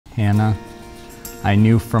Hannah, I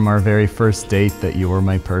knew from our very first date that you were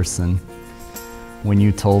my person. When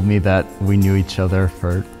you told me that we knew each other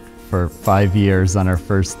for 5 years on our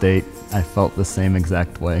first date, I felt the same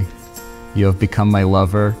exact way. You have become my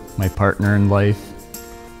lover, my partner in life,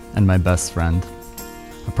 and my best friend.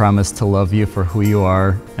 I promise to love you for who you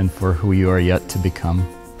are and for who you are yet to become.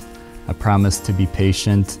 I promise to be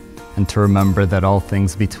patient and to remember that all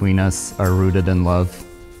things between us are rooted in love.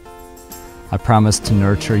 I promise to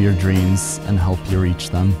nurture your dreams and help you reach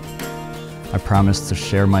them. I promise to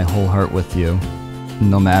share my whole heart with you,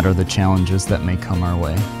 no matter the challenges that may come our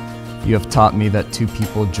way. You have taught me that two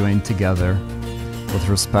people joined together with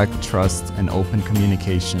respect, trust, and open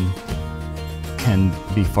communication can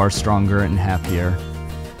be far stronger and happier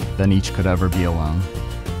than each could ever be alone.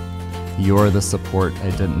 You are the support I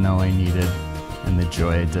didn't know I needed and the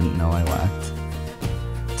joy I didn't know I lacked.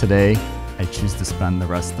 Today, I choose to spend the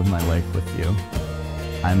rest of my life with you.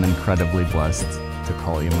 I'm incredibly blessed to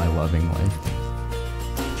call you my loving wife.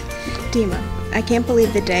 Dima, I can't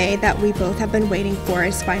believe the day that we both have been waiting for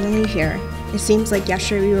is finally here. It seems like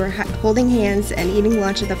yesterday we were holding hands and eating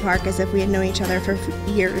lunch at the park as if we had known each other for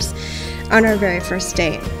years on our very first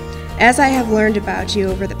date. As I have learned about you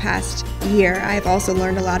over the past year, I have also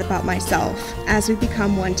learned a lot about myself. As we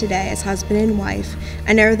become one today as husband and wife,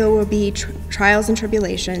 I know there will be trials and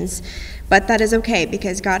tribulations, but that is okay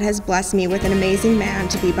because God has blessed me with an amazing man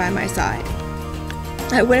to be by my side.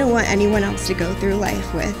 I wouldn't want anyone else to go through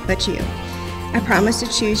life with but you. I promise to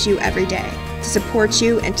choose you every day, to support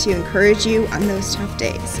you and to encourage you on those tough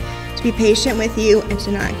days, to be patient with you and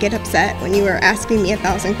to not get upset when you are asking me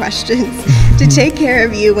 1,000 questions, to take care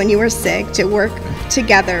of you when you are sick, to work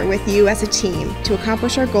together with you as a team, to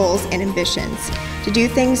accomplish our goals and ambitions, to do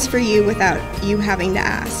things for you without you having to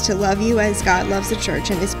ask, to love you as God loves the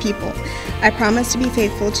church and his people. I promise to be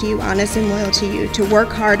faithful to you, honest and loyal to you, to work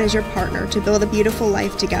hard as your partner, to build a beautiful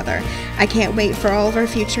life together. I can't wait for all of our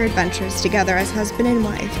future adventures together as husband and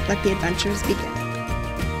wife. Let the adventures begin.